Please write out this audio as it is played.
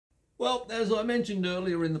Well, as I mentioned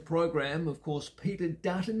earlier in the program, of course, Peter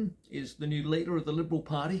Dutton is the new leader of the Liberal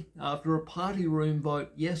Party after a party room vote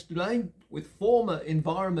yesterday, with former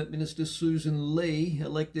Environment Minister Susan Lee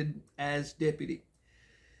elected as deputy.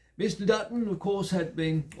 Mr Dutton, of course, had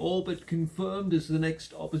been all but confirmed as the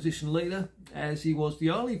next opposition leader, as he was the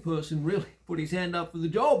only person really put his hand up for the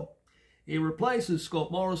job. He replaces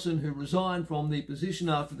Scott Morrison, who resigned from the position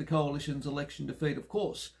after the Coalition's election defeat, of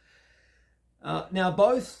course. Now,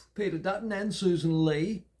 both Peter Dutton and Susan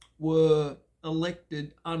Lee were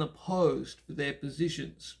elected unopposed for their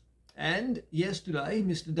positions. And yesterday,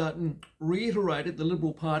 Mr Dutton reiterated the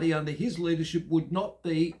Liberal Party under his leadership would not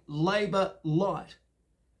be Labor light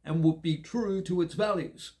and would be true to its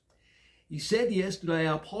values. He said yesterday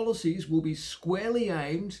our policies will be squarely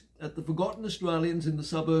aimed at the forgotten Australians in the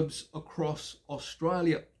suburbs across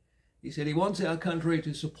Australia. He said he wants our country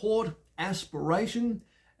to support aspiration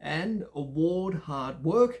and award hard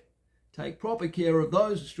work, take proper care of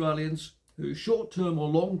those Australians who short-term or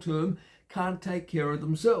long-term can't take care of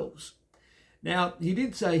themselves. Now, he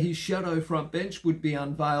did say his shadow front bench would be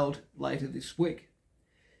unveiled later this week.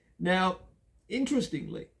 Now,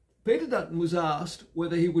 interestingly, Peter Dutton was asked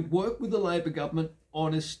whether he would work with the Labor government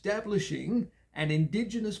on establishing an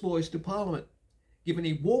Indigenous voice to Parliament, given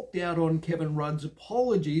he walked out on Kevin Rudd's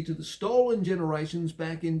apology to the stolen generations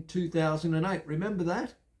back in 2008. Remember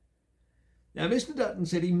that? Now, Mr Dutton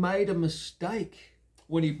said he made a mistake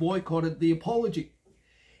when he boycotted the apology.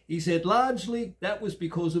 He said, largely, that was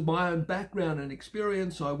because of my own background and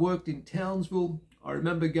experience. I worked in Townsville. I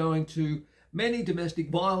remember going to many domestic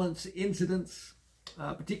violence incidents,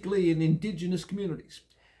 particularly in Indigenous communities.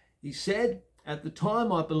 He said, at the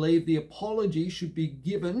time, I believe the apology should be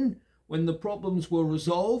given when the problems were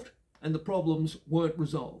resolved and the problems weren't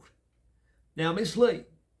resolved. Now, Miss Lee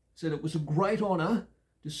said it was a great honour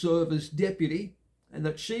to serve as deputy and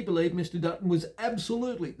that she believed Mr Dutton was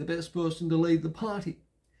absolutely the best person to lead the party.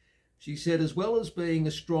 She said as well as being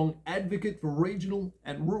a strong advocate for regional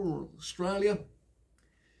and rural Australia,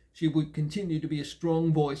 she would continue to be a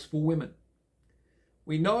strong voice for women.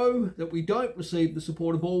 We know that we don't receive the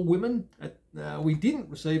support of all women. We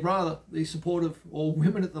didn't receive, rather, the support of all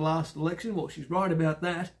women at the last election. Well, she's right about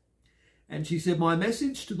that. And she said, my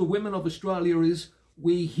message to the women of Australia is,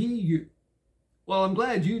 we hear you. Well, I'm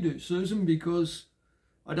glad you do, Susan, because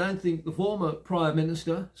I don't think the former Prime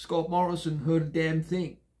Minister, Scott Morrison, heard a damn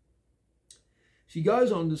thing. She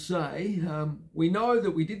goes on to say, we know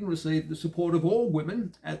that we didn't receive the support of all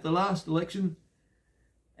women at the last election,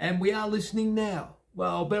 and we are listening now.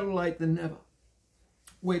 Well, better late than never.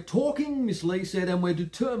 We're talking, Miss Lee said, and we're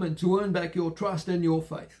determined to earn back your trust and your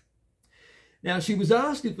faith. Now, she was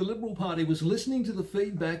asked if the Liberal Party was listening to the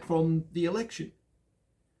feedback from the election.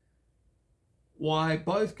 Why,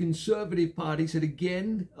 both Conservative parties had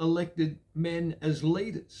again elected men as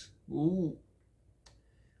leaders. Ooh.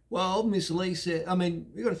 Well, Miss Lee said,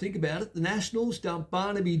 you've got to think about it. The Nationals dumped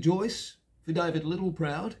Barnaby Joyce for David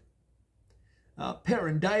Littleproud.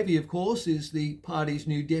 Perrin Davey, of course, is the party's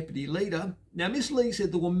new deputy leader. Now, Miss Lee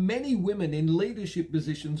said there were many women in leadership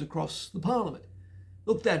positions across the parliament.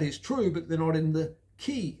 Look, that is true, but they're not in the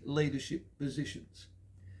key leadership positions.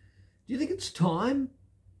 Do you think it's time?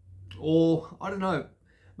 Or, I don't know,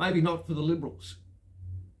 maybe not for the Liberals.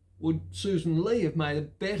 Would Susan Lee have made a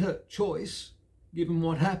better choice, given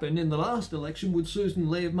what happened in the last election? Would Susan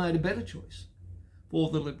Lee have made a better choice for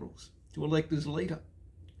the Liberals to elect as leader?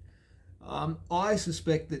 I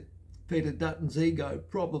suspect that Peter Dutton's ego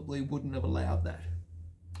probably wouldn't have allowed that.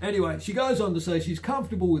 Anyway, she goes on to say she's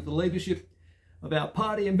comfortable with the leadership of our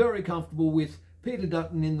party and very comfortable with Peter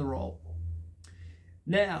Dutton in the role.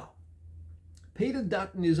 Now, Peter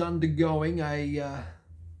Dutton is undergoing a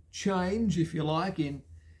change, if you like, in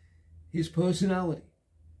his personality.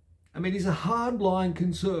 He's a hard-line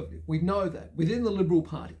Conservative. We know that. Within the Liberal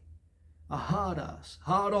Party. A hard ass.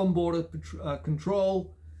 Hard on border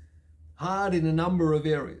control. Hard in a number of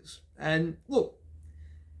areas. And look,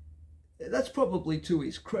 that's probably to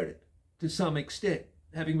his credit, to some extent,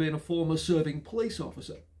 having been a former serving police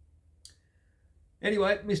officer.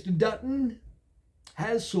 Anyway, Mr Dutton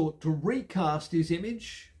has sought to recast his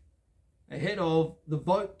image ahead of the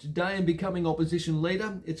vote today and becoming opposition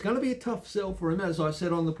leader. It's going to be a tough sell for him, as I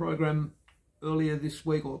said on the program earlier this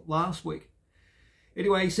week or last week.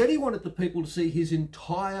 Anyway, he said he wanted the people to see his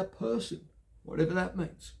entire person, whatever that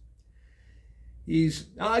means. He's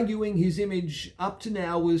arguing his image up to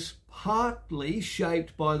now was partly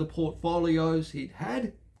shaped by the portfolios he'd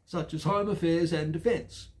had, such as Home Affairs and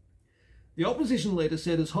Defence. The opposition leader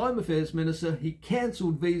said as Home Affairs Minister, he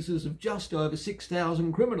cancelled visas of just over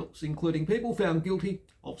 6,000 criminals, including people found guilty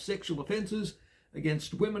of sexual offences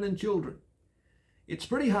against women and children. It's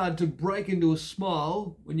pretty hard to break into a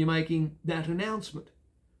smile when you're making that announcement,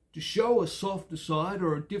 to show a softer side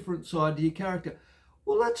or a different side to your character.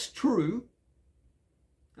 Well, that's true.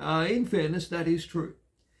 In fairness, that is true.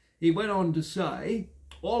 He went on to say,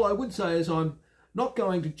 all I would say is I'm not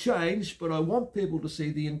going to change, but I want people to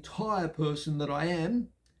see the entire person that I am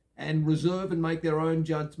and reserve and make their own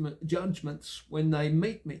judgments when they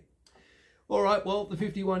meet me. All right, well, the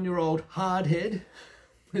 51-year-old hardhead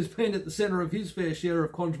has been at the centre of his fair share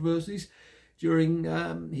of controversies during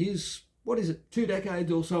his, 2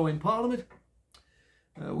 decades or so in Parliament.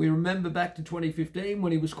 We remember back to 2015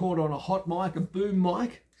 when he was caught on a hot mic, a boom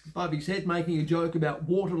mic, above his head, making a joke about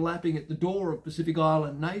water lapping at the door of Pacific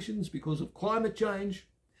Island nations because of climate change.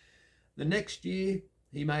 The next year,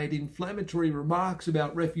 he made inflammatory remarks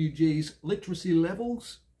about refugees' literacy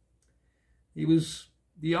levels. He was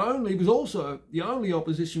also the only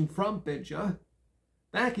opposition frontbencher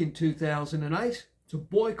back in 2008 to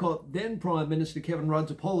boycott then Prime Minister Kevin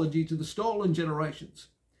Rudd's apology to the stolen generations.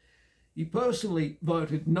 He personally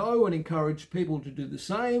voted no and encouraged people to do the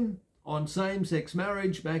same on same-sex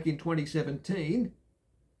marriage back in 2017.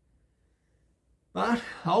 But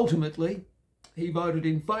ultimately, he voted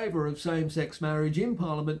in favour of same-sex marriage in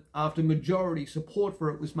Parliament after majority support for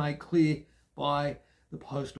it was made clear by the Postal